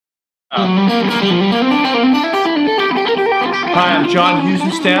Hi, I'm John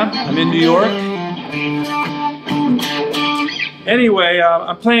Heussenstamm. I'm in New York. Anyway,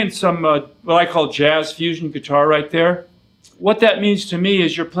 I'm playing some what I call jazz fusion guitar right there. What that means to me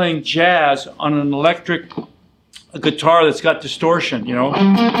is you're playing jazz on an electric guitar that's got distortion, you know.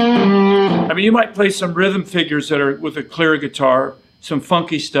 I mean, you might play some rhythm figures that are with a clear guitar, some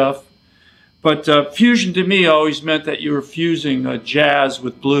funky stuff. But fusion to me always meant that you were fusing jazz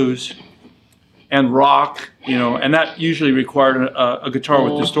with blues and rock, you know, and that usually required a guitar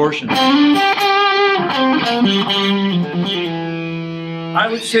with distortion. I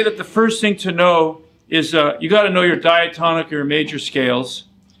would say that the first thing to know is you got to know your diatonic or your major scales.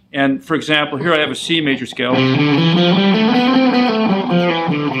 And for example, here I have a C major scale,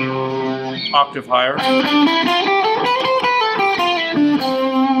 octave higher.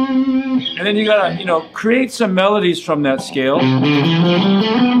 And then you gotta, you know, create some melodies from that scale. And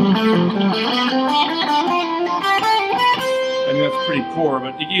that's pretty poor,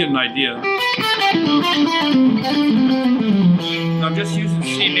 but you get an idea. I'm just using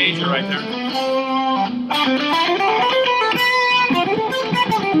C major right there.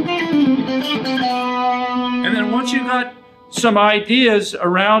 And then once you got some ideas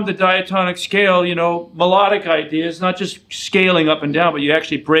around the diatonic scale, you know, melodic ideas, not just scaling up and down, but you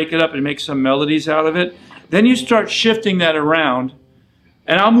actually break it up and make some melodies out of it. Then you start shifting that around,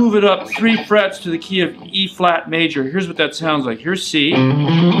 and I'll move it up 3 frets to the key of E flat major. Here's what that sounds like. Here's C. Now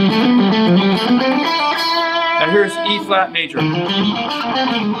here's E flat major.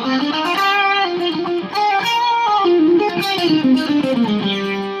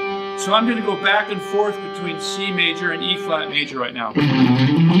 So I'm going to go back and forth between C major and E flat major right now.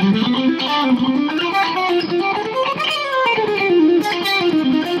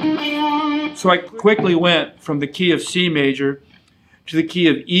 So I quickly went from the key of C major to the key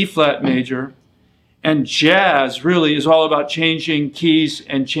of E flat major, and jazz really is all about changing keys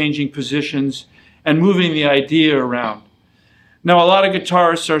and changing positions and moving the idea around. Now, a lot of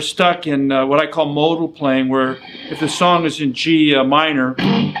guitarists are stuck in what I call modal playing, where if the song is in G minor,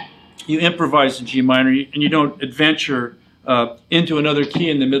 you improvise in G minor and you don't adventure into another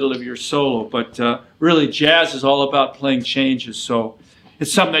key in the middle of your solo. But really, jazz is all about playing changes. So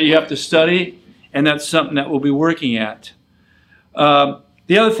it's something that you have to study, and that's something that we'll be working at. The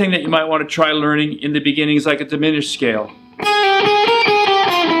other thing that you might want to try learning in the beginning is like a diminished scale.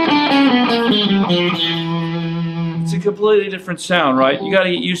 It's a completely different sound, right? You got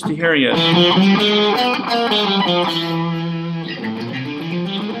to get used to hearing it.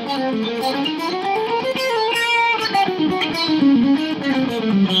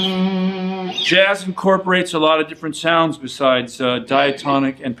 Jazz incorporates a lot of different sounds besides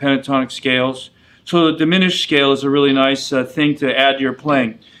diatonic and pentatonic scales. So the diminished scale is a really nice thing to add to your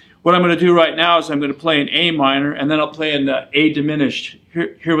playing. What I'm going to do right now is I'm going to play in A minor, and then I'll play in A diminished.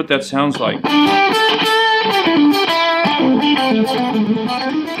 Hear what that sounds like. So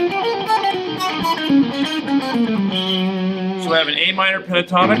I have an A minor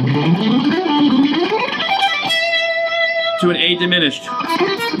pentatonic to an A diminished.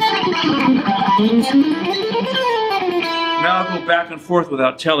 Now I'll go back and forth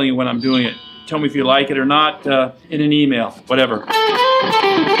without telling you when I'm doing it. Tell me if you like it or not in an email, whatever.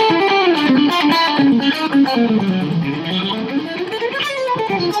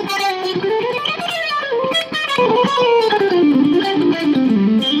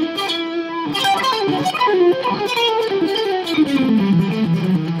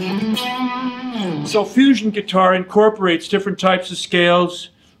 So fusion guitar incorporates different types of scales,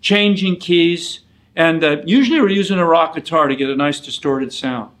 changing keys, and usually we're using a rock guitar to get a nice distorted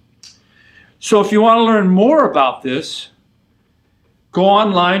sound. So if you want to learn more about this, go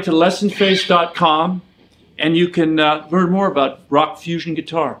online to lessonface.com and you can learn more about rock fusion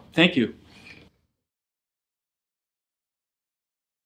guitar. Thank you.